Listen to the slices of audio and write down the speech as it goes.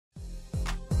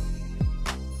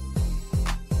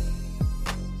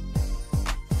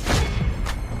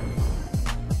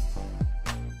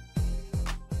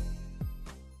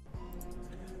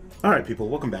Alright people,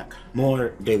 welcome back. More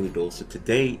Daily Duels. So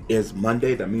today is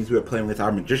Monday. That means we are playing with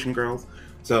our Magician Girls.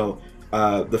 So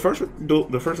the first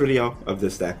video of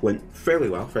this deck went fairly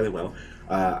well.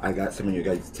 I got some of you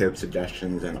guys' tips,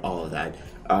 suggestions, and all of that.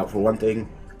 For one thing,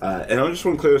 and I just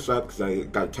want to clear this up because I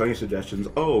got a ton of suggestions.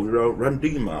 Oh, run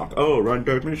D-Mock. Oh, run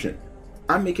Dark Mission.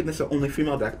 I'm making this an only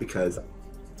female deck because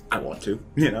I want to,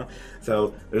 you know.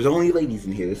 So there's only ladies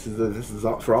in here. This is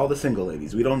all, for all the single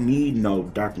ladies. We don't need no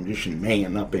Dark Magician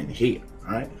man up in here.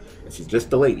 All right, this is just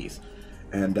the ladies.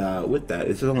 And with that,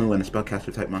 this is only when a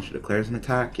spellcaster type monster declares an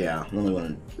attack. Yeah, only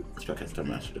when a spellcaster type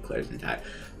monster declares an attack.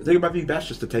 The thing about being best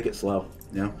just to take it slow.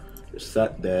 You know, just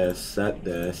set this,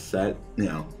 you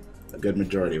know, a good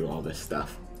majority of all this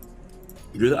stuff.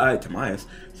 Drew the eye to Tiamids,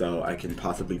 so I can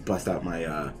possibly bust out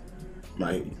my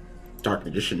my Dark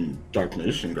Magician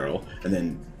girl, and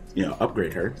then, you know,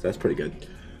 upgrade her. So that's pretty good.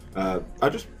 I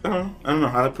don't know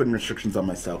how I'm putting restrictions on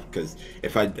myself, because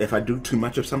if I do too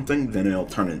much of something, then it'll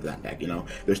turn into that deck. You know,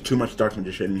 there's too much Dark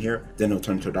Magician in here, then it'll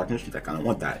turn into a Dark Magician deck. I don't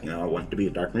want that. You know, I want it to be a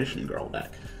Dark Magician girl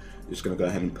deck. Just gonna go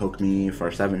ahead and poke me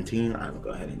for 17. I will go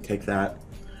ahead and take that.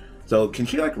 So can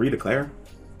she like redeclare?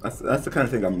 That's the kind of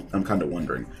thing I'm kind of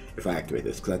wondering if I activate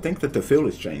this, because I think that the field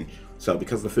is changed. So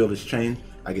because the field is changed,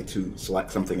 I get to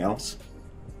select something else,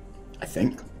 I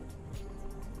think.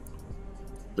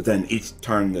 But then each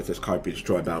turn that this card be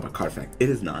destroyed by a card effect. It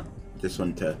is not. Just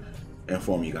wanted to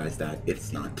inform you guys that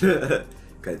it's not.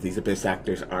 Because these abyss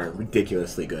actors are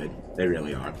ridiculously good. They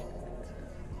really are.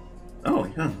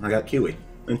 Oh yeah, I got Kiwi.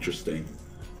 Interesting.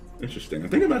 Interesting. I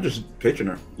think I might just pitching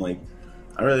her. Like,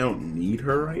 I really don't need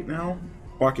her right now.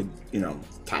 Or I could, you know,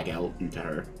 tag out into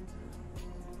her.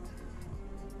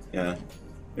 Yeah.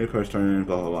 Your first turn,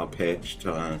 blah blah blah, pitch,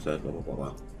 blah blah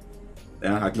blah.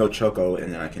 Yeah, I can go Choco,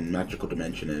 and then I can Magical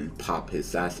Dimension and pop his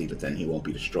Sassy, but then he won't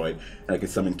be destroyed. And I can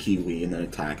summon Kiwi and then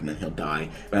attack, and then he'll die.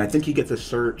 And I think he gets a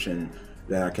search, and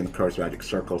then I can of course Magic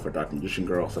Circle for Dark Magician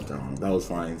Girl, something along those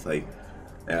lines. Like,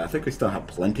 yeah, I think we still have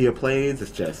plenty of plays.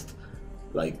 It's just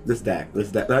like this deck.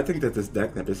 I think that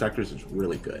this actress is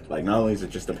really good. Like, not only is it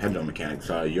just a pendulum mechanic,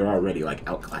 so you're already like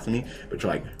outclassing me, but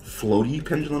you're like floaty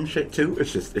pendulum shit too.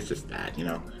 It's just that, you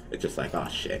know. It's just like, oh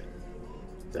shit.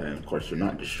 Then of course you're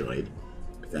not destroyed.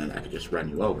 But then I could just run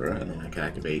you over, and then I can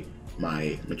activate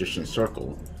my Magician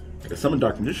Circle. I can summon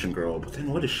Dark Magician Girl, but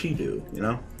then what does she do? You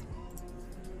know.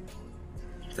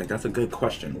 I think that's a good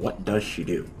question. What does she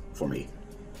do for me?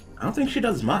 I don't think she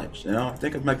does much. You know. I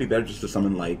think it might be better just to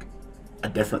summon like a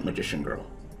different Magician Girl,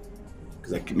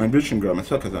 because like my Magician Girl, my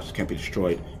spellcaster can't be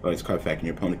destroyed by its card effect, and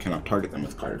your opponent cannot target them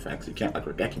with card effects. You can't like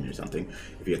deck him or something.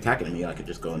 If you're attacking me, I could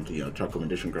just go into, you know, Choco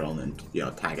Magician Girl and then, you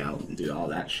know, tag out and do all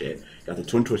that shit. Got the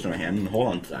Twin Twist in my hand and hold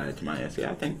on to that to my ass.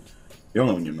 Yeah, I think you're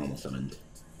only when you're normal summoned.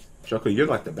 Choco, you're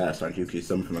like the best, aren't you? Can you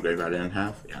summon from the graveyard and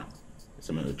half? Yeah,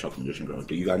 summon the Choco Magician Girl.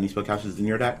 Do you got any spellcasters in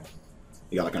your deck?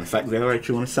 You got like an effect there that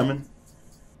you want to summon,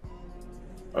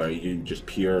 or are you just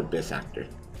pure Abyss actor?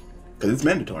 Because it's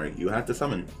mandatory. You have to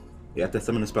summon. You have to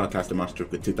summon a spellcaster monster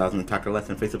with 2,000 attack or less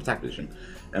in face of attack position.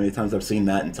 How many times I've seen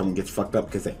that and someone gets fucked up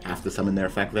because they have to summon their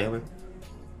effect veiler?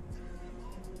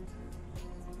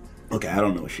 Okay, I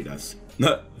don't know what she does.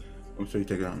 I'm sure you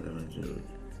take it on damage.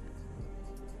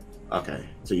 Okay,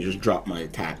 so you just drop my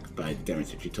attack by the damage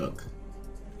that you took.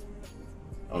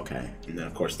 Okay, and then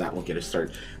of course that will get a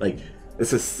start. Like,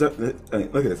 this is look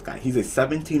at this guy. He's a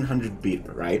 1700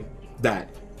 beater, right? That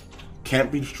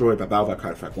can't be destroyed by battle by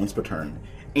card effect once per turn,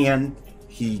 and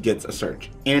he gets a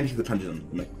search, and he's a pendulum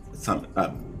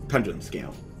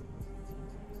scale.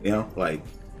 You know, like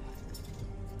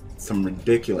some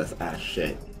ridiculous ass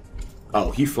shit. Oh,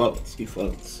 he floats. He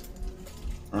floats.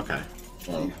 Okay.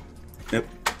 Well, yep.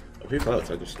 If he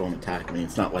floats, I just throw him attack. I mean,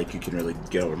 it's not like you can really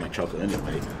get over my Choco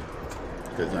anyway,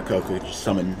 because my Coco could just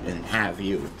summon and have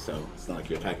you. So it's not like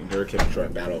you're attacking her. Can't destroy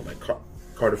battle by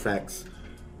card effects.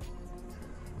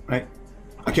 Right?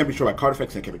 I can't be sure by card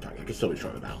effects and I can't be targeted. I can still be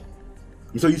destroyed by battle.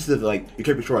 I'm so used to the, like, you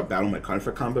can't be destroyed by battle by card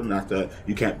effect combo, not the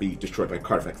you can't be destroyed by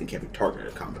card effects and can't be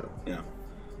targeted combo, you know.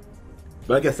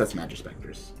 But I guess that's Magic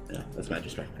Specters. Yeah, that's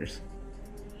Magic Specters.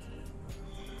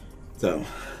 So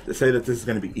to say that this is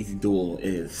gonna be easy duel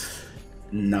is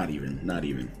not even.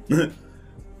 You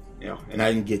know, and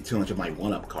I didn't get too much of my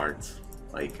one-up cards.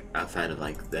 Like, outside of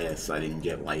like this, I didn't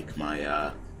get like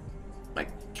my like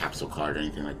capsule card or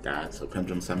anything like that. So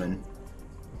Pendulum Summon.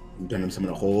 Pendulum Summon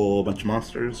a whole bunch of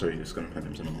monsters, or are you just gonna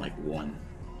Pendulum Summon like 1,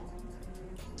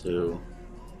 2?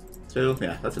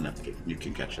 Yeah, that's enough to get you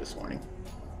can catch this morning.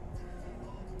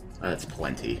 That's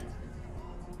plenty.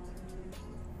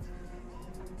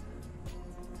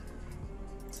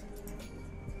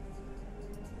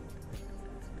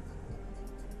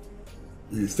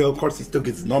 And still, of course, he still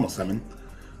gets his normal summon.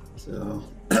 So,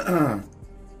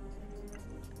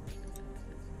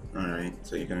 alright,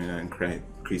 so you're gonna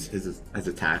increase his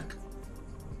attack.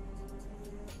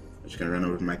 I'm just gonna run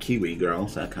over to my Kiwi girl,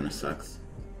 so that kind of sucks.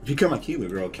 If you kill my Kiwi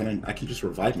girl, I can just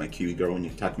revive my Kiwi girl when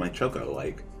you attack my Choco,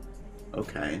 like,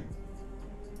 okay.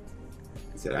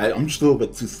 I'm just a little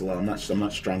bit too slow. I'm not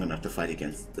strong enough to fight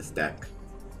against this deck.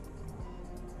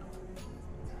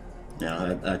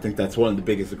 Yeah, I think that's one of the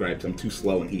biggest gripes. I'm too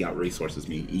slow and he out resources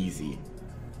me easy.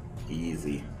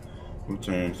 Easy.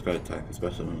 Return, sky attack,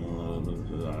 especially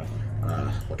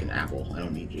fucking Apple. I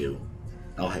don't need you.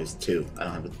 All I have is two.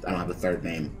 I don't have a third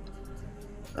name.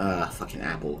 Fucking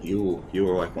Apple. You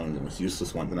were like one of the most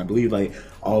useless ones, and I believe like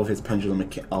all of his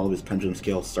pendulum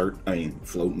scale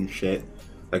float and shit.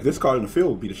 Like this card in the field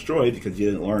will be destroyed because you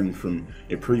didn't learn from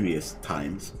your previous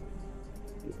times.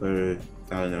 When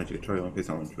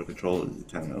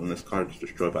this card is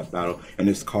destroyed by battle, and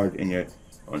this card in your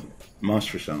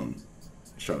monster zone,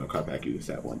 show the card back. You use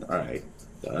that one. All right,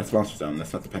 so that's monster zone.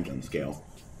 That's not the pendulum scale.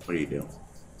 What do you do?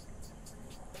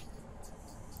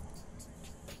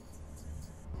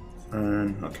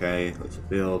 Turn. Okay, let's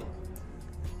build.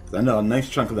 I know a nice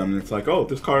chunk of them. It's like, oh,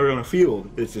 this card on the field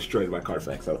is destroyed by card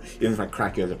effect. So even if I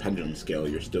crack you as a pendulum scale,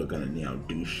 you're still gonna,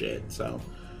 do shit. So,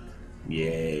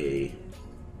 yay.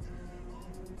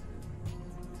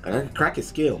 I can crack his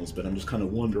scales, but I'm just kind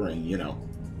of wondering,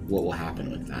 what will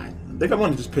happen with that. I think I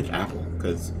want to just pitch Apple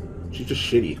because she's just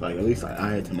shitty. Like at least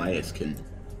Hieratics can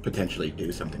potentially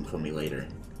do something for me later.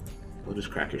 We'll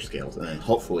just crack your scales, and then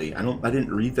hopefully I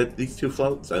didn't read that these two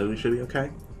float, so we should be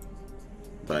okay.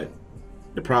 But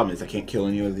the problem is I can't kill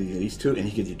any of these two, and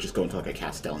he could just go into like a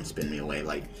Castel and spin me away.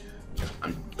 Like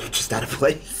I'm just out of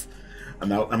place.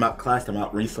 I'm outclassed. I'm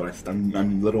out resourced.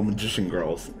 I'm little magician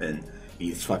girls, and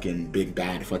he's fucking big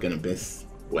bad fucking abyss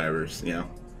whatever's,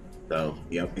 So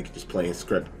he could just play his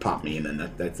script, pop me, and then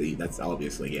that's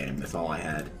obviously game. That's all I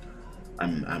had.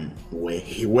 I'm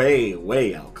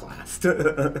way outclassed.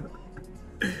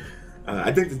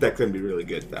 I think this deck's gonna be really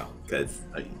good though, because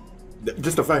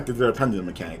just the fact that their pendulum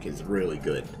mechanic is really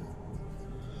good.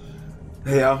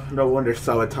 Yeah, no wonder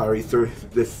Sawatari threw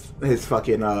his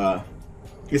fucking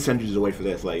his centuries away for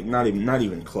this. Like not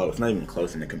even close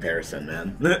in the comparison,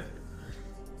 man.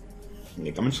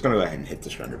 I'm just gonna go ahead and hit the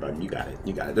surrender button. You got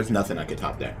it. There's nothing I could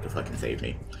top deck to fucking save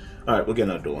me. All right, we'll get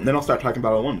another duel, and then I'll start talking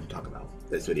about what I wanted to talk about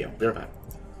this video. Be right back.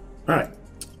 All right.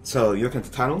 So you're looking at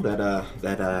the title,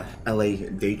 that LA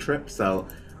day trip. So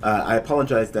I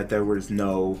apologize that there was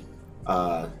no,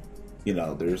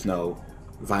 there's no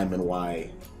Vitamin Y.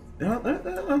 I don't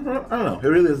know. It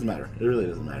really doesn't matter.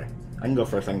 I can go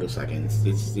first. I can go second.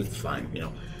 It's fine.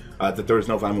 That there was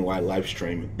no Vitamin Y live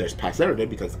stream this past Saturday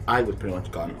because I was pretty much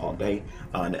gone all day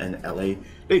on an LA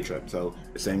day trip. So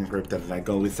the same group that I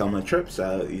go with on my trips,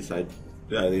 they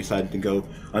decided to go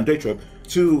on day trip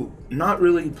to not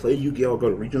really play Yu-Gi-Oh! Or go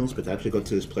to regionals, but to actually go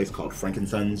to this place called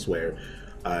Frankensons, where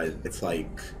it's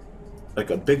like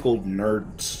a big old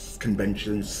nerd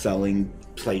convention selling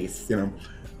place,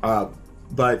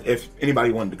 But if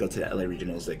anybody wanted to go to the LA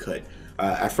regionals, they could.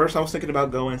 At first, I was thinking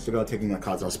about taking my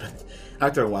Cosmos, but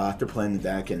after a while, after playing the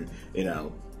deck, and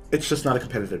it's just not a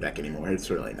competitive deck anymore. It's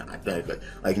really not.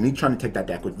 Like me trying to take that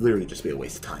deck would literally just be a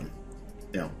waste of time,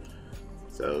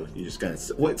 So you're just gonna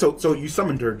so you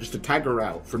summoned her just to tag her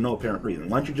out for no apparent reason.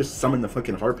 Why don't you just summon the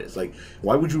fucking Harpist? Like,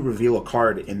 why would you reveal a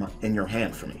card in your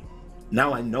hand for me?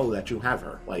 Now I know that you have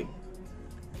her. Like,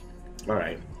 all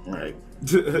right. Like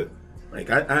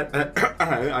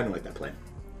I don't like that play.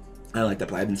 I don't like that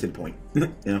play. I didn't see the point.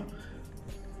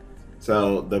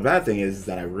 So the bad thing is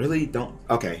that I really don't.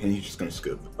 Okay, and you're just gonna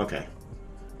scoop. Okay,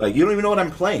 like you don't even know what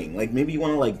I'm playing. Like maybe you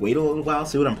want to wait a little while,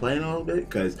 see what I'm playing a little bit,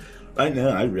 because right now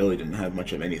I really didn't have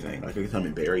much of anything. Like you can tell me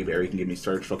Barry can give me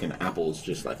Surge. Fucking Apple's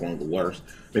just like one of the worst.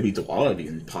 Maybe Duality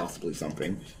and possibly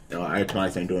something.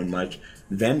 Hieratics ain't doing much.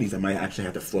 Vendies I might actually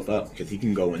have to flip up because he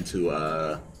can go into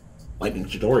Lightning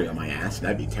Chidori on my ass.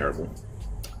 That'd be terrible.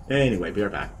 Anyway, be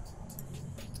right back.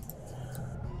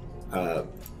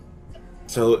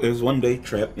 So it was one day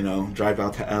trip, drive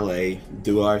out to LA,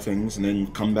 do our things, and then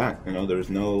come back. There was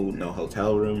no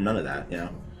hotel room, none of that.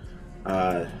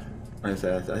 Like I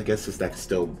said, I guess this deck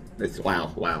still. It's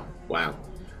wow.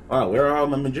 Where are all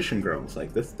my magician girls?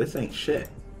 Like this ain't shit.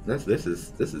 This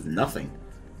is nothing.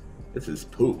 This is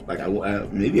poop. Like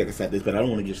maybe I could set this, but I don't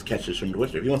want to just catch this from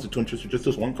Twister. If he wants to Twin Twister just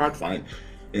this one card, fine.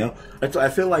 I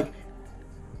feel like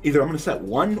either I'm going to set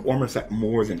one or I'm going to set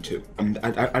more than two.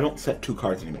 I don't set two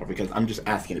cards anymore because I'm just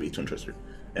asking to be Twin Twister.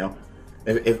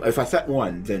 If I set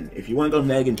one, then if you want to go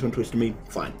neg and Twin Twister me,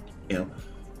 fine.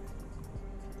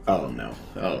 Oh no.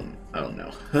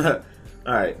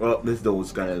 Alright, well, this duel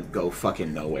is gonna go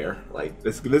fucking nowhere. Like,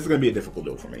 this is gonna be a difficult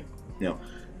duel for me. You know,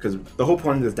 because the whole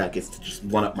point of this deck is to just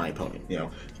one-up my opponent, you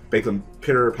know, make them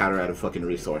pitter-patter out of fucking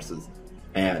resources,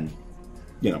 and,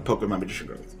 you know, poke with my Magician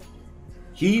Girls.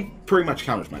 He pretty much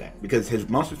counters my deck, because his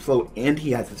monsters float, and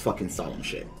he has his fucking solemn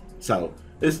shit. So,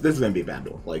 this is gonna be a bad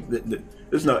duel. Like,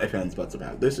 there's no ifs, ands, buts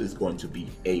about it. This is going to be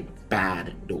a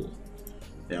bad duel.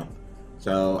 You know?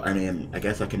 So, I mean, I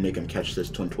guess I can make him catch this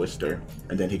Twin Twister,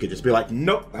 and then he could just be like,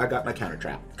 nope, I got my counter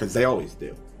trap, because they always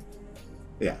do.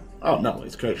 Yeah. Oh, no,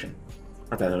 it's creation.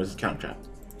 I thought that was his counter trap.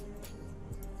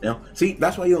 You know? See,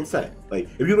 that's why you don't set it. Like,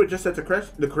 if you would just set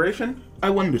the creation, I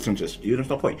wouldn't do some just you. There's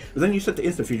no point. But then you set the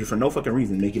instant fusion for no fucking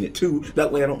reason, making it 2.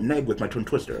 That way I don't neg with my Twin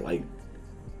Twister. Like,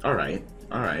 alright.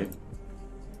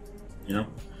 You know?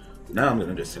 Now I'm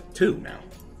gonna just set 2 now.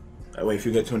 That way if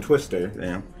you get Twin Twister, you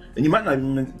know, and you might not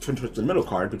even Twin Twister the middle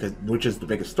card, because which is the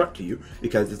biggest threat to you,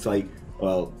 because it's like,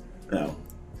 well, you know,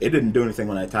 it didn't do anything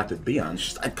when I attacked with Beyond. It's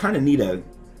just, I kind of need a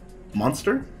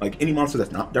monster, like any monster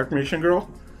that's not Dark Magician Girl.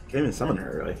 Can't even summon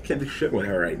her. Like, can't do shit with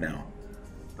her right now.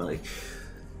 Like,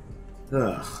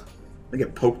 ugh, I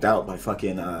get poked out by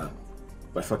fucking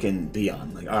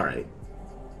Beyond. Like, all right,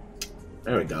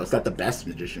 there we go. It's not the best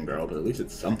Magician Girl, but at least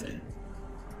it's something.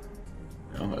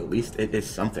 You know, at least it is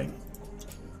something.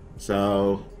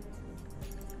 So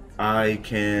I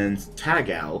can tag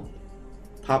out,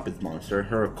 pop his monster.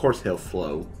 Her, of course, he'll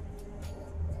flow.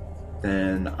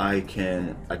 Then I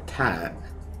can attack.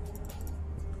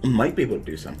 Might be able to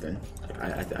do something.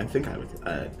 I think I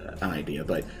have an idea,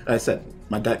 but as I said,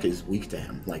 my deck is weak to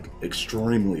him, like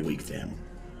extremely weak to him.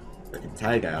 I can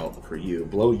tag out for you,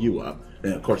 blow you up,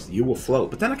 and of course you will float.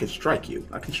 But then I can strike you.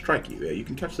 Yeah, you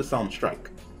can catch the solemn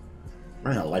strike.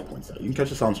 Running out of life points though. You can catch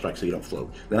the solemn strike so you don't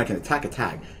float. Then I can attack,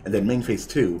 and then main phase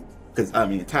 2, because I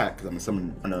mean attack, because I'm gonna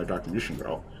summon another Dark Magician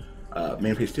Girl.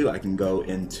 Main phase 2, I can go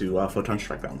into Photon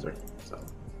Strike Bouncer. So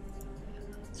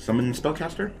summon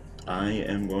Spellcaster. I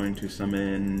am going to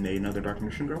summon another Dark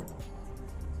Magician Girl.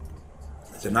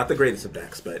 So not the greatest of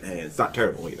decks, but hey, it's not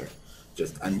terrible either.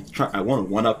 Just I want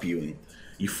to one-up you and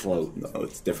you float. No,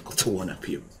 it's difficult to one-up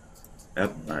you.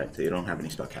 Yep. All right. So you don't have any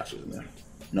Spellcasters in there.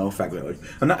 No Effect Veiler.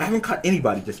 I haven't caught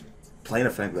anybody just playing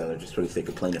Effect Veiler just for the sake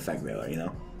of playing Effect Veiler, you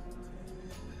know.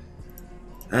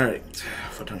 All right.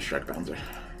 Photon Strike Bouncer.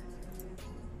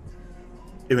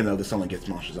 Even though this only gets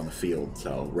monsters on the field,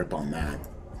 so rip on that.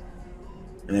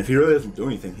 And if he really doesn't do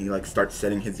anything, he like starts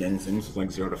setting his Yang things with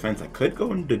like 0 defense. I could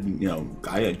go into, you know,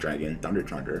 Gaia Dragon, Thunder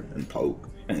Charger, and poke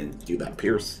and do that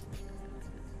Pierce.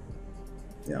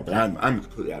 Yeah, but I'm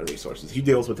completely out of resources. He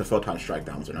deals with the Photon Strike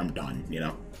Bouncer, and I'm done, you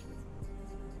know.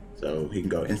 So he can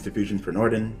go Instant Fusion for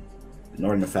Norden.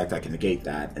 Norden effect, I can negate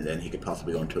that, and then he could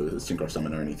possibly go into a Synchro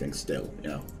Summon or anything still, you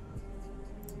know.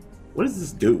 What does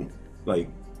this do? Like,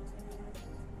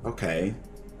 okay.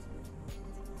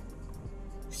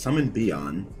 Summon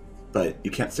Beyond, but you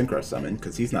can't Synchro Summon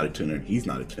because he's not a tuner. He's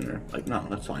not a tuner. Like, no,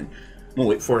 that's fine. I'm gonna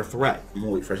wait for a threat. I'm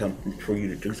gonna wait for you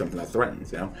to do something that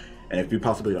threatens, you know. And if you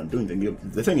possibly don't do anything,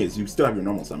 the thing is, you still have your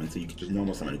normal summon, so you can just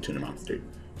normal summon a tuner monster,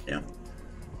 you know.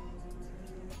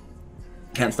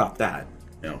 Can't stop that.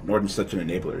 You know, Norden's such an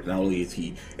enabler. Not only is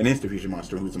he an instant fusion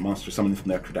monster who's a monster summoned from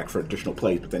the extra deck for additional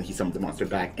plays, but then he summons the monster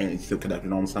back and he still conducts a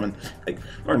normal summon. Like,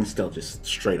 Norden's still just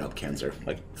straight up cancer.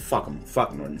 Like, fuck him.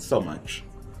 Fuck Norden so much.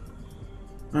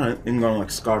 Alright, you can go on like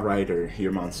Scarrite or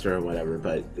your monster or whatever,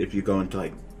 but if you go into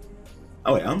like...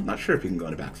 Oh wait, I'm not sure if you can go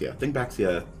into Baxia. I think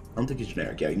Baxia... I don't think he's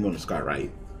generic. Yeah, you can go into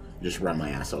Scarrite. Just run my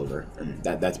ass over. And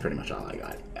that's pretty much all I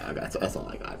got. Yeah, that's all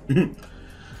I got.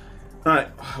 Alright,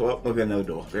 well, we'll get another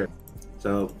duel.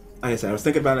 So, like I said, I was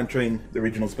thinking about entering the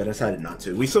regionals, but I decided not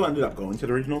to. We still ended up going to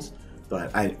the regionals,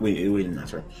 but we didn't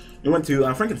enter. We went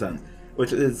to Frankenstein,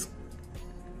 which is...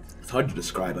 It's hard to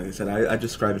describe. Like I said, I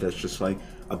describe it as just like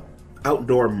a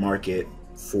outdoor market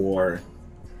for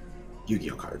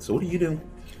Yu-Gi-Oh cards. So what do?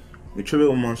 You tribute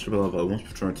one monster below once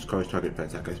per turn, this card's target by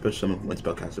attack. I special summon one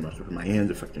spellcaster monster from my hands,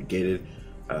 effect negated.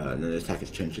 Then the attack is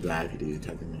changed to that. If you do the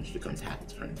attack, the monster becomes half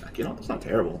its turn back. You know, that's not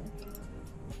terrible.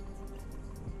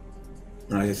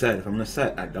 And like I said, if I'm gonna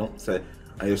set, I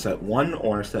either set 1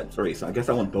 or set 3. So I guess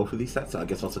I want both of these sets. So I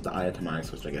guess I'll set the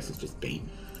Hieratics, which I guess is just bait.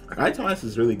 Like, Hieratics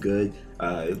is really good.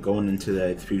 Going into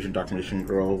the Fusion Dark Magician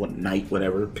Girl, Night,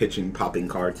 whatever, pitching, popping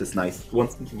cards. It's nice. The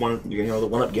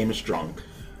one-up game is strong,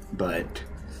 but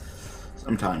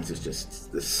sometimes it's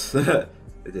just this.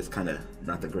 It's just kind of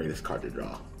not the greatest card to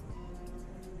draw.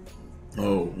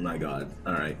 Oh my god!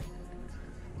 All right.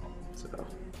 So,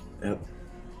 yep.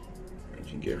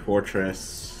 Ancient Gear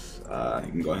Fortress.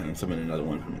 You can go ahead and summon another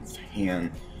one from its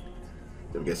hand.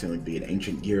 I'm guessing it would be an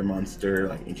ancient gear monster,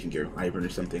 like ancient gear wyvern or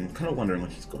something. Kind of wondering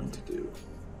what he's going to do.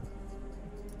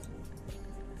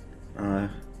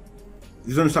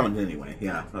 He's gonna summon anyway.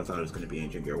 Yeah, I thought it was gonna be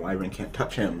ancient gear wyvern. Can't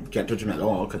touch him. Can't touch him at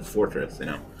all because fortress. You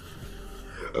know.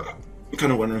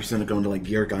 Kind of wondering if he's gonna go into like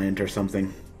gear giant or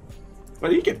something. Why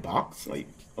did you get box? Like,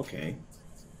 okay.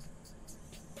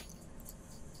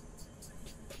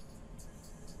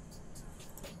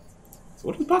 So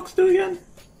what does box do again?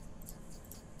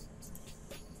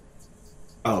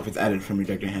 Oh, if it's added from your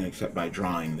deck to your hand except by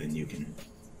drawing, then you can...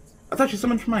 I thought you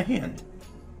summoned from my hand.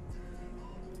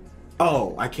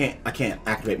 Oh, I can't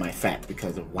activate my effect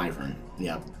because of wyvern.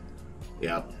 Yep.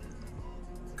 Yep.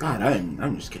 God,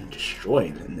 I'm just getting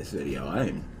destroyed in this video.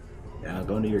 Yeah, I'll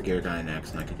go into your gear guy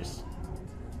next and I can just...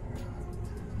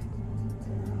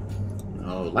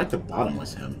 Oh, like the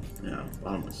bottomless him. Yeah,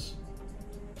 bottomless.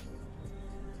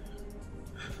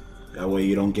 That way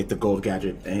you don't get the gold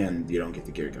gadget and you don't get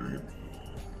the gear guy.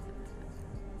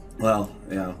 Well,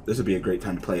 you know, this would be a great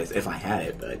time to play this if I had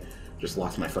it, but just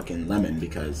lost my fucking lemon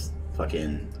because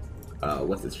fucking,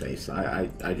 what's his face? I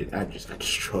just got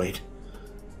destroyed.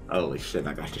 Holy shit,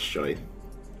 I got destroyed.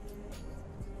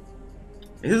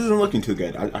 This isn't looking too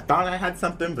good. I thought I had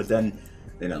something, but then,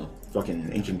 you know, fucking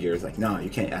Ancient Gear is like, no, you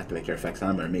can't activate your effects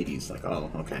on him, or maybe he's like, oh,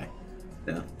 okay.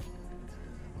 Yeah.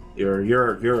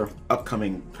 Your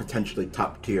upcoming potentially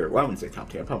top tier, well, I wouldn't say top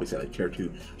tier, I'd probably say like tier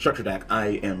 2 structure deck.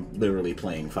 I am literally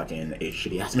playing fucking a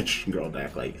shitty ass Magician Girl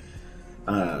deck. Like,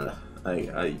 I'm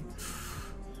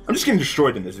just getting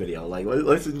destroyed in this video. Like,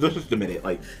 let's just admit it.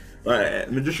 Like,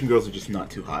 Magician Girls are just not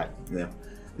too hot. Yeah,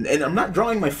 and I'm not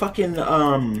drawing my fucking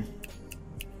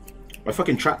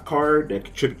trap card that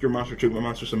could trigger your monster, trigger my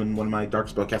monster, summon one of my dark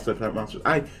spellcaster type monsters.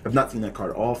 I have not seen that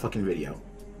card all fucking video.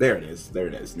 There it is. There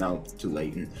it is. Now it's too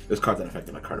late, and this card's not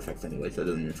affected by card effects anyway, so it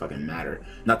doesn't even fucking matter.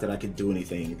 Not that I could do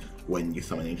anything when you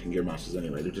summon Ancient Gear monsters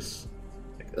anyway. They're just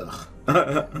like,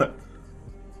 ugh.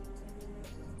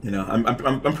 You know,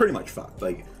 I'm pretty much fucked.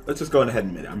 Like, let's just go ahead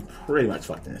and admit it. I'm pretty much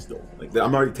fucked in this duel. Like,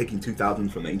 I'm already taking 2,000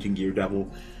 from the Ancient Gear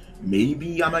Devil.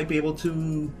 Maybe I might be able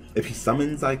to, if he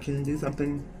summons, I can do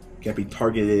something. Can't be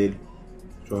targeted.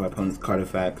 Destroy opponent's card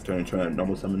effects. Turn a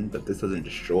normal summon, but this doesn't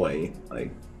destroy.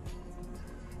 Like.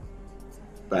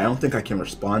 But I don't think I can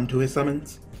respond to his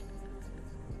summons.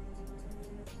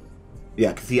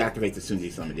 Yeah, because he activates as soon as he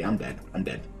summons. Yeah, I'm dead. I'm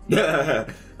dead.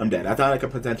 I'm dead. I thought I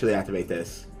could potentially activate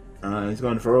this. He's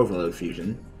going for Overload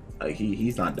Fusion. Like,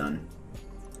 he's not done.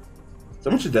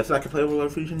 Someone suggested I could play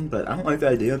Overload Fusion, but I don't like the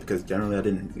idea because generally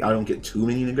I don't get too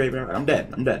many in the graveyard. I'm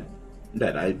dead. I'm dead. I'm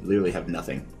dead. I literally have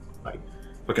nothing. Like,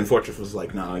 fucking Fortress was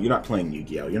like, no, you're not playing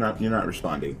Yu-Gi-Oh. You're not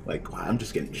responding. Like, wow, I'm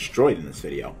just getting destroyed in this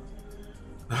video.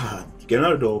 Get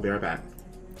another duel, be right back.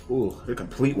 Ooh, a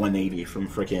complete 180 from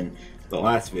freaking the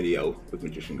last video with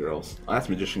Magician Girls. Last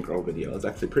Magician Girl video is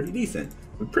actually pretty decent.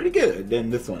 Pretty good. Then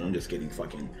this one, I'm just getting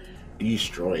fucking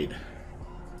destroyed.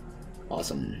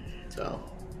 Awesome. So,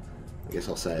 I guess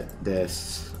I'll set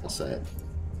this. I'll set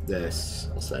this.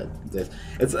 I'll set this.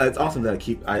 It's awesome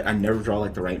that I never draw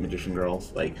like the right Magician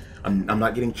Girls. Like, I'm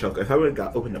not getting Choco. If I would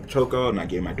have opened up Choco, I'm not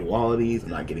getting my dualities. I'm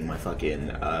not getting my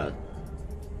fucking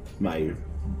my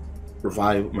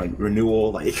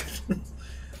renewal, like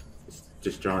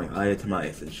just drawing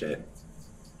Hieratics and shit.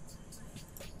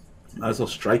 Might as well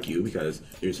strike you because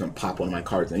you're just gonna pop one of my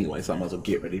cards anyway, so I might as well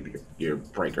get rid of your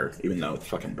breaker, even though it's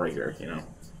fucking breaker, you know.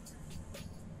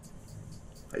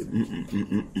 Like,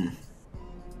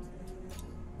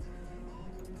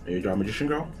 Maybe draw Magician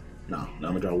Girl? No, I'm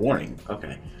gonna draw Warning.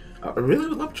 Okay. I really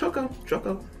would love Choco.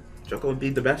 Choco would be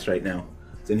the best right now.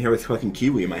 It's in here with fucking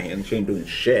Kiwi in my hand. She ain't doing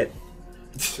shit.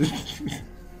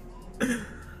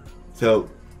 So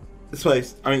this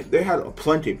place, I mean, they had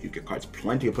plenty of Yu-Gi-Oh cards,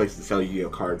 plenty of places to sell Yu-Gi-Oh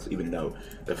cards, even though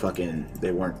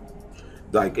they weren't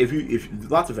like, if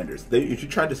lots of vendors, if you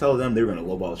tried to sell them, they were gonna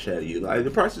lowball shit at you. Like,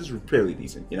 the prices were fairly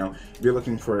decent, you know. If you're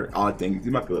looking for odd things,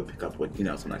 you might be able to pick up what, you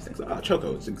know, some nice things. Like,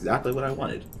 Choco is exactly what I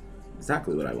wanted.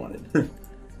 Exactly what I wanted.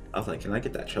 I was like, can I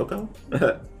get that Choco?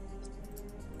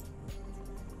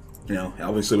 You know,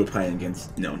 obviously we're playing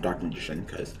against, you know, Dark Magician,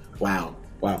 because wow.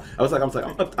 I was like,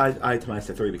 I'm up itemized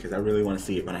to 3 because I really want to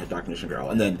see it when I had Dark Magician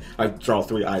Girl, and then I draw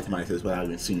 3 itemizes without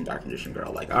even seeing Dark Magician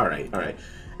Girl. Like, all right,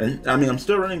 and I mean, I'm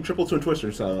still running triple Twin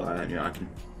Twister, so you know, I can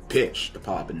pitch the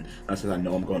pop, and that's because I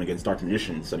know I'm going against Dark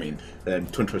Magicians. I mean,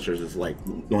 Twin Twisters is like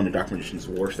one of Dark Magician's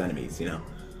worst enemies. You know,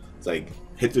 it's like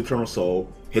hit the Eternal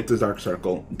Soul, hit the Dark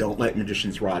Circle, don't let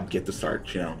Magician's Rod get the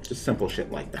start. You know, just simple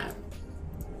shit like that.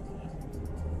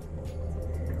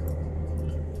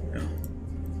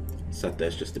 set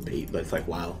this just to bait, but it's like,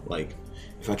 wow, like,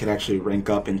 if I could actually rank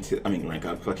up into,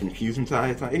 if I can infuse into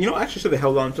Hieratics, and I actually should have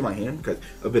held on to my hand, because it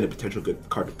would have been a potential good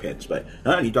card to pitch, but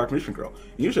now I need Dark Magician Girl.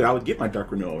 Usually I would get my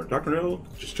Dark Renewal, or Dark Renewal,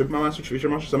 just trip my master, choose your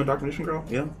monster, summon Dark Magician Girl,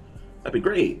 that'd be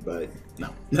great, but no.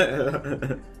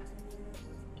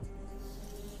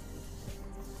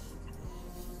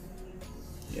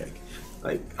 Yeah,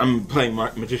 like, I'm playing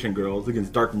Magician Girls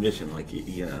against Dark Magician, like,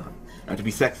 not to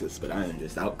be sexist, but I am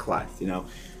just outclassed,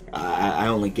 I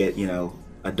only get,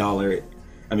 a dollar,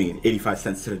 85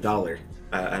 cents to the dollar.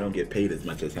 I don't get paid as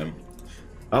much as him.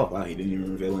 Oh, wow, he didn't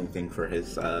even reveal anything for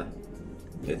his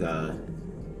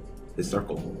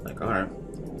circle. Like, alright.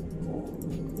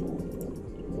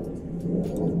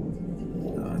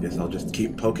 I guess I'll just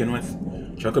keep poking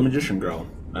with Choco Magician Girl.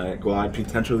 Will I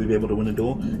potentially be able to win a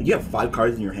duel? If you have 5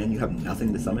 cards in your hand, you have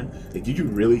nothing to summon. Like, did you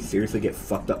really seriously get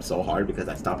fucked up so hard because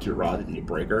I stopped your Rod and your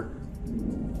Breaker?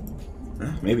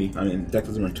 Maybe. Deck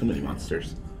doesn't run too many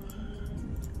monsters.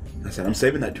 I said, I'm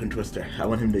saving that Twin Twister. I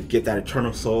want him to get that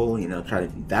Eternal Soul, try to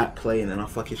do that play, and then I'll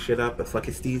fuck his shit up, and fuck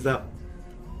his steez up.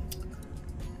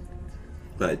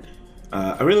 But,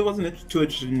 I really wasn't too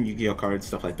interested in Yu-Gi-Oh cards,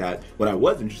 stuff like that. What I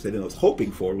was interested in, I was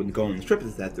hoping for when going on the trip,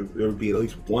 is that there would be at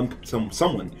least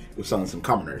someone who's selling some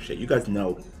Kamen Rider shit. You guys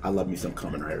know I love me some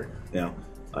Kamen Rider,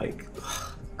 like,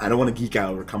 I don't want to geek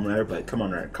out over Kamen Rider, but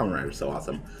Kamen Rider is so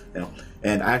awesome,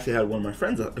 And I actually had one of my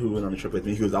friends who went on the trip with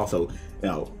me, who was also,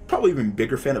 probably even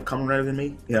bigger fan of Kamen Rider than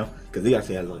me, because he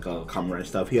actually has like all Kamen Rider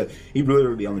stuff. He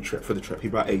literally on the trip he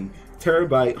brought a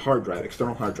terabyte hard drive,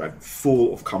 external hard drive,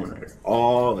 full of Kamen Rider,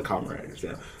 all the Kamen Riders,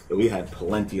 So we had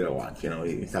plenty to watch,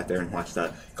 We sat there and watched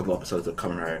a couple episodes of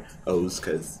Kamen Rider O's,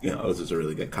 because O's is a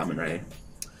really good Kamen Rider,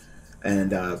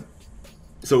 and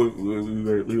so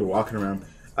we were walking around.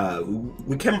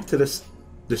 We came up to this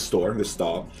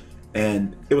stall,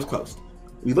 and it was closed.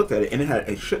 We looked at it, and it had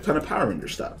a shit ton of Power Ranger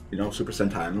stuff, Super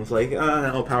Sentai. And it was like,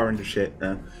 no Power Ranger shit.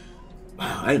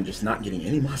 Wow, I am just not getting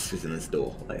any monsters in this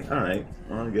duel. Like, alright,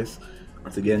 well, I guess,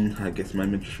 once again, my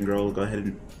Magician Girl will go ahead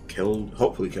and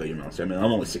hopefully kill your monster. I'm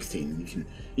only 16. You can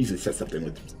easily set something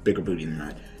with bigger booty than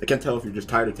that. I can't tell if you're just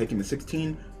tired of taking the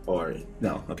 16, or,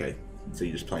 no, okay, so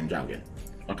you're just playing Jogging.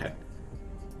 Okay.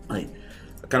 I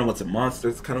kind of want some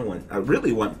monsters. I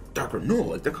really want Dark Renewal.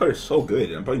 Like, that card is so good,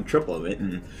 and I'm playing triple of it,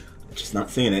 and just not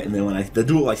seeing it. And then when the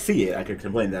duel I see it, I can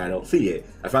complain that I don't see it.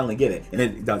 I finally get it, and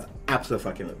it does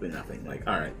absolutely nothing. Like,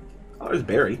 all right, oh, there's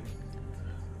Barry.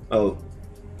 Oh,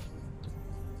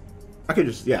 I could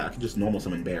just normal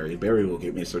summon Barry. Barry will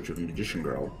get me a Search of a Magician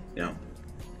Girl, And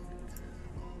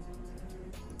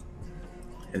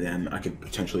then I could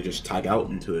potentially just tag out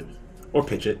into it, or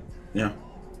pitch it,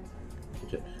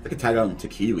 I could tag out into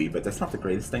Kiwi, but that's not the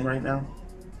greatest thing right now.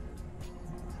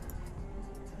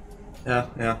 Yeah,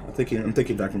 I'm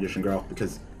thinking Dark Magician Girl,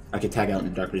 because I could tag out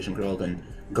into Dark Magician Girl, then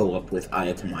go up with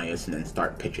Aya Tamias, and then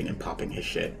start pitching and popping his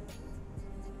shit.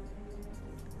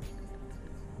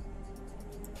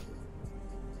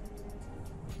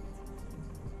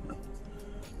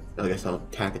 I guess I'll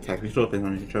attack, destroy things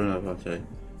on the field.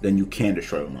 Then you can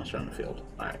destroy a monster on the field.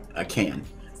 Alright, I can.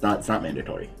 It's not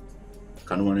mandatory.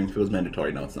 Kind of wondering if it was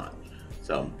mandatory. No, it's not.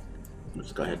 So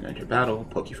let's go ahead and enter battle.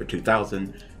 Poke you for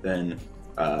 2,000. Then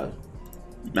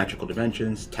Magical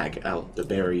Dimensions. Tag out the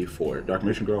Berry for Dark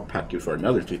Magician Girl. Pack you for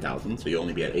another 2,000. So you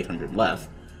only be at 800 left.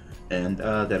 And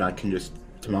then I can just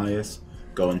Tamias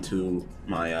go into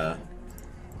my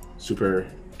Super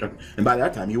Dark. And by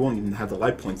that time, you won't even have the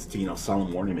life points to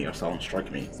Solemn Warning me or Solemn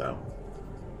Strike me. So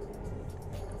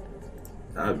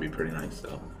that would be pretty nice.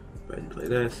 So go ahead and play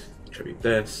this. Tribute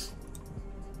this.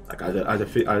 Like,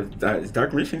 is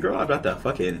Dark Magician Girl about to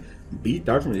fucking beat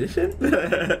Dark Magician?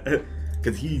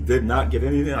 Because he did not get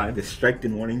anything. I just striked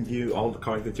and warning you all the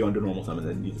cards that you under normal summon,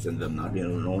 and you just ended up not being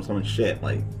able to normal summon shit.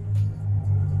 Like,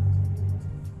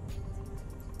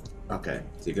 okay,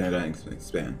 so you're gonna go and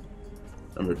expand.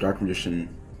 Remember, Dark Magician.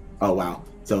 Oh wow.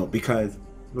 So because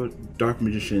Dark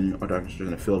Magician or Dark Magician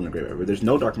in the field in the graveyard, but there's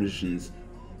no Dark Magicians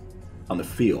on the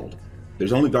field.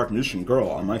 There's only Dark Magician Girl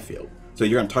on my field. So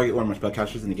you're gonna target one of my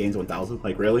spellcasters and he gains 1,000?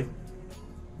 Like, really?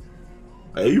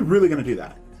 Are you really gonna do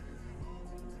that?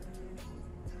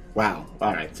 Wow.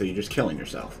 Alright, so you're just killing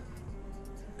yourself.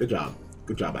 Good job.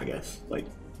 Good job, I guess. Like,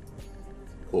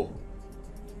 cool.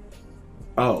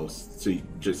 Oh, so you,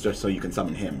 just so you can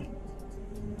summon him.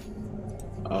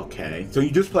 Okay. So you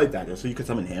just played that just so you can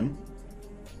summon him?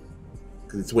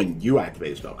 Because it's when you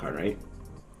activate a spell card, right?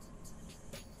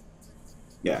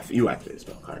 Yeah, if you activate a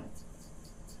spell card.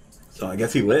 So I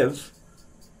guess he lives.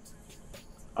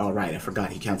 Oh, right, I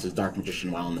forgot he counts as Dark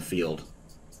Magician while in the field.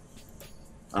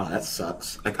 Oh, that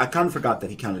sucks. I kind of forgot that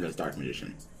he counted as Dark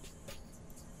Magician.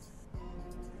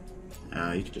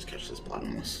 You could just catch this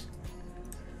bottomless.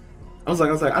 I was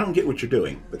like, I don't get what you're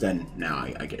doing, but then now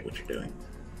I get what you're doing.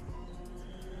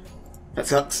 That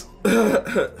sucks.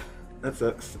 That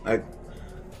sucks. I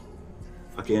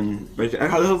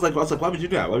was like, why would you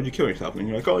do that? Why would you kill yourself? And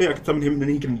you're like, oh yeah, I can summon him, and then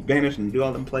he can vanish and do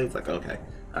all them plays. Like, okay,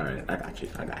 all right, I got you.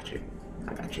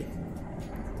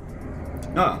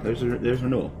 Oh, there's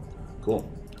renewal. Cool.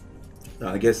 So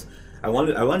I guess I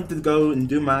wanted to go and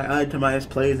do my Tomias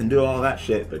plays and do all that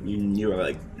shit, but you were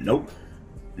like, nope.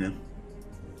 You know.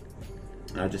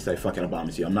 I just say fucking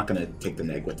abominate you. I'm not gonna take the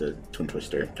neg with the Twin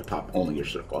Twister to pop only your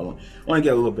circle. I want to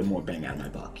get a little bit more bang out of my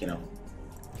buck, you know.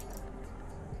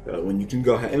 When you can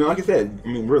go ahead and like I said, I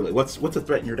mean, really, what's a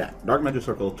threat in your deck? Dark Magic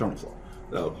Circle, Eternal Soul.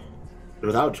 So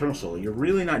without Eternal Soul, you're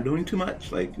really not doing too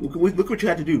much. Like look what you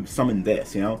had to do to summon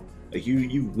this, you know. Like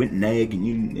you went neg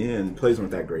and plays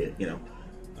weren't that great, you know.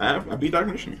 I beat Dark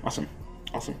Magician. Awesome.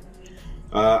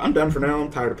 I'm done for now.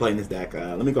 I'm tired of playing this deck.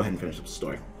 Let me go ahead and finish up the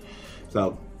story.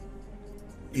 So.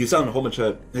 He was selling a whole bunch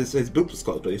of his booth was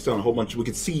closed, but he was selling a whole bunch. We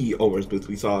could see over his booth.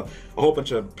 We saw a whole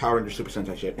bunch of Power Ranger Super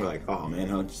Sentai shit. We're like, oh man,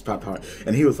 how just power.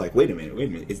 And he was like, wait a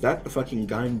minute, is that the fucking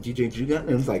guy in DJ gun?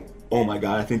 And it's like, oh my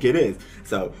god, I think it is.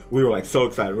 So we were like so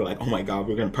excited. We're like, oh my god,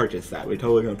 we're gonna purchase that. We're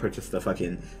totally gonna purchase the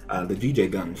fucking the DJ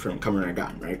gun from Kamen Rider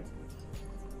Gun, right?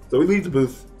 So we leave the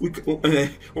booth.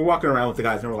 We're walking around with the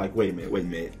guys, and we're like, wait a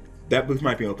minute. That booth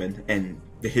might be open, and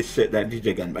his shit, that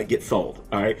DJ gun, might get sold.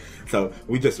 All right, so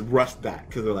we just rushed back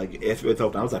because we're like, it's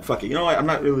open. I was like, fuck it, you know what? I'm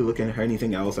not really looking for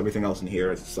anything else. Everything else in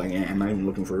here is just like, I'm not even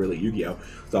looking for really Yu-Gi-Oh.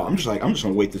 So I'm just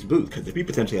gonna wait this booth because if he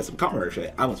potentially has some Kamen Rider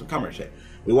shit, I want some Kamen Rider shit.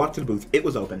 We walked to the booth. It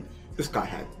was open. This guy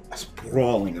had a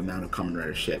sprawling amount of Kamen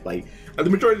Rider shit. Like the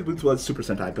majority of the booth was Super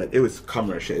Sentai, but it was Kamen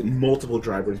Rider shit. Multiple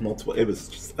drivers, it was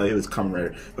Kamen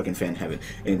Rider fucking fan heaven.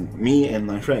 And me and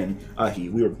my friend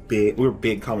we were big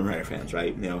Kamen Rider fans,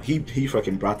 right? You know, he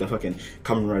fucking brought the fucking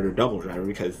Kamen Rider double driver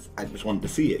because I just wanted to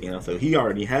see it. You know, so he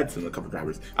already had some of the couple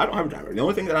drivers. I don't have a driver. The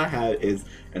only thing that I had is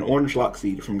an orange lock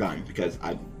seed from Gaia because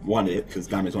I wanted it because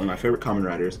Gaia is one of my favorite Kamen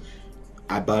Riders.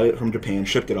 I bought it from Japan,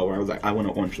 shipped it over. I was like, I want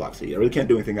an orange lock seed. I really can't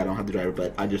do anything. I don't have the driver,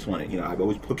 but I just want it. You know, I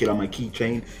always hook it on my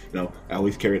keychain. You know, I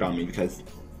always carry it on me because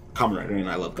Kamen Rider and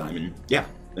I love Gaia. And yeah,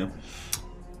 you know,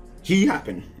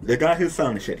 the guy who's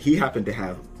selling the shit, he happened to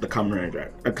have the Kamen Rider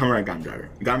driver, Kamen Rider Gaia driver.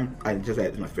 Gaia, I just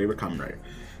said, is my favorite Kamen Rider.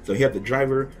 So he had the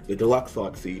driver, the deluxe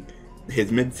lock seed, his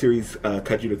mid-series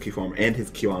Kajuto key form, and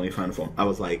his Kiwami final form. I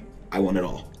was like, I want it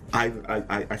all.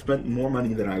 I spent more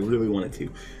money than I really wanted to.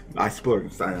 I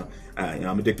splurged. I know. You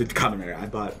know, I'm addicted to Kamen Rider. I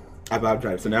bought a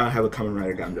driver, so now I have a Kamen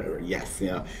Rider Gun driver. Yes, you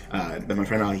know. Then my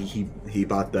friend he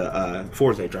bought the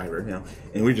Forza driver. You know,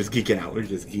 and we're just geeking out. We're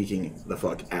just geeking the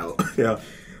fuck out. You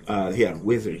know. He had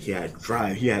Wizard. He had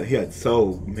Drive. He had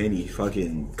so many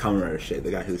fucking Kamen Rider shit.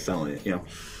 The guy who was selling it. You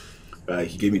know.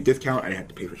 He gave me a discount. I didn't have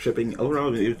to pay for shipping.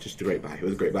 Overall, it was just a great buy. It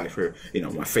was a great buy for, you know,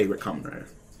 my favorite Kamen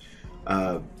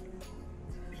Rider.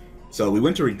 So we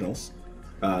went to regionals.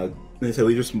 And so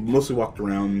we just mostly walked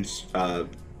around,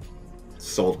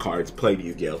 sold cards, played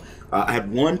Yu-Gi-Oh. I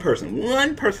had one person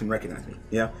recognize me,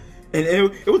 yeah. And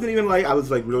it wasn't even like I was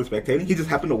like really spectating. He just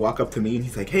happened to walk up to me and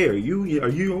he's like, "Hey, are you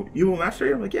a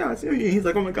master?" I'm like, "Yeah, I see you." He's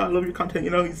like, "Oh my god, I love your content." You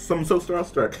know, I'm so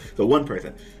starstruck. So one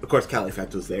person, of course, Cali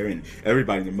Effect was there, and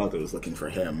everybody and their mother was looking for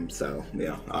him. So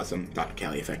yeah, awesome. Dr.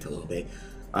 Cali Effect a little bit,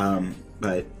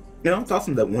 but. You know, it's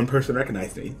awesome that one person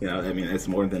recognized me. You know, I mean, it's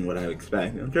more than what I would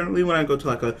expect. You know, generally, when I go to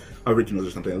like a originals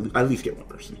or something, I at least get one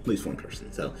person, at least one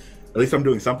person. So, at least I'm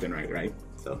doing something right?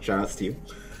 So, shout outs to you.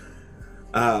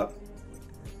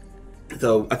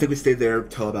 So, I think we stayed there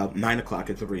till about 9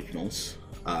 o'clock at the regionals.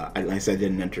 Like I said, I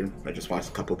didn't enter. I just watched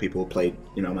a couple of people play,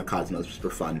 you know, my Cosmos just for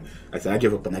fun. I said, I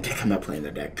give up on that deck. I'm not playing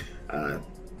that deck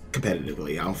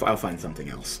competitively. I'll find something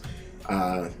else.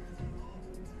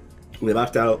 We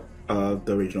left out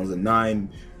the regionals at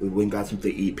 9. We went and got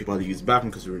something to eat. People had to use the bathroom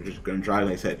because we were just going to drive.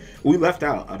 Like I said, we left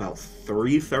out about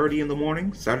 3:30 in the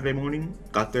morning, Saturday morning.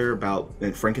 Got there about,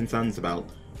 at Frankenson's, about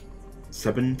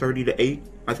 7:30 to 8,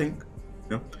 I think.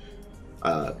 You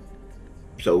know?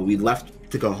 So we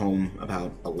left to go home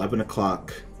about 11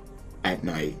 o'clock at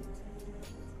night.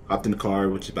 Hopped in the car,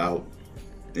 which is about,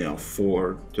 you know,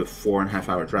 4 to 4.5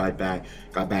 hour drive back.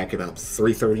 Got back about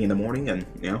 3:30 in the morning, and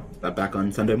you know, got back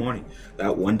on Sunday morning.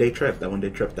 That one day trip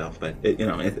though. But it, you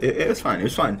know, it was fine. It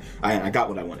was fun. I got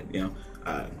what I wanted. You know,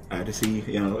 I had to see,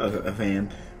 you know, a fan.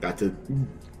 Got to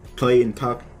play and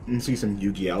talk and see some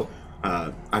Yu-Gi-Oh.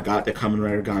 I got the Kamen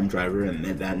Rider Gaia driver, and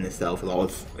that in itself, with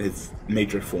all its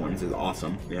major forms, is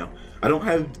awesome. You know, I don't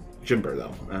have Jimber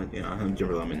though. You know, I have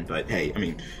Jimber Lemon, but hey, I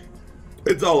mean.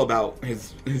 It's all about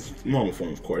his normal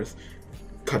form, of course.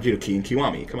 Kajuto Ki and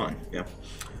Kiwami, come on, yeah.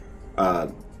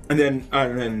 And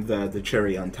then the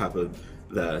cherry on top of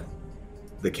the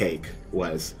cake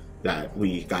was that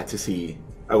we got to see.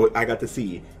 I got to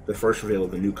see the first reveal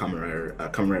of the new Kamen Rider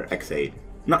X8.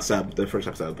 Not sub, the first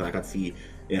episode, but I got to see,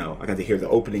 I got to hear the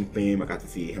opening theme. I got to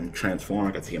see him transform.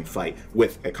 I got to see him fight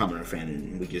with a Kamen Rider fan,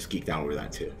 and we just geeked out over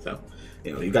that too. So,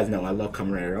 you guys know I love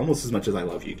Kamen Rider almost as much as I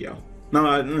love Yu-Gi-Oh. No,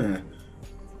 I'd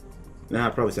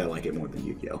probably say I like it more than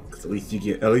Yu-Gi-Oh, because at least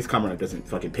Kamen Rider doesn't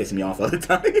fucking piss me off all the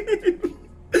time.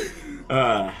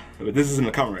 But this isn't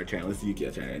a Kamen Rider channel, it's a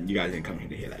Yu-Gi-Oh channel, and you guys didn't come here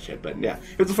to hear that shit. But yeah,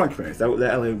 it was a fun experience. That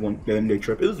LA one day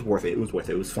trip, it was worth it. It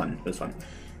was fun.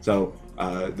 So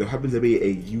there happens to be a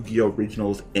Yu-Gi-Oh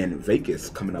regionals in Vegas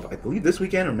coming up, I believe this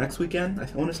weekend or next weekend, I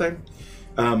want to say.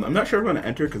 I'm not sure if I'm going to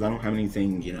enter because I don't have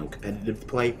anything, competitive to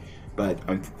play. But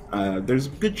there's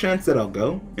a good chance that I'll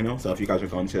go, So if you guys are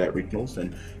going to that regionals,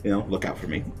 then look out for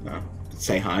me.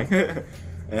 Say hi.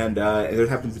 And there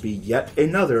happens to be yet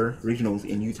another regionals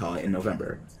in Utah in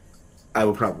November. I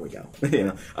will probably go.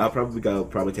 I'll probably go.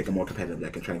 Probably take a more competitive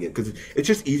deck and try to get, because it's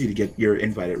just easy to get your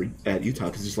invite at Utah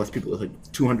because there's less people. It's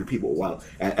like 200 people. While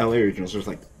at LA regionals there's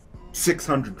like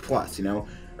 600 plus. Nah.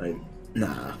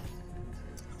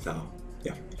 So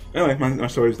yeah. Anyway, my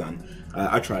story's done.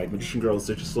 I tried. Magician Girls,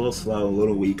 they're just a little slow, a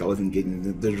little weak. I wasn't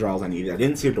getting the draws I needed. I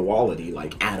didn't see the quality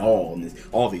at all in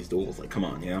all these duels. Come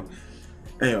on,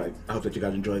 Anyway, I hope that you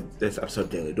guys enjoyed this episode of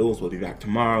Daily Duels. We'll be back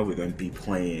tomorrow. We're going to be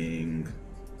playing...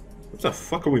 What the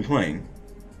fuck are we playing?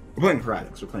 We're playing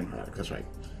Hieratics. That's right.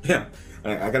 Yeah.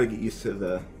 I got to get used to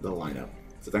the lineup.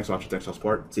 So thanks for watching. Thanks for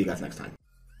support. See you guys next time.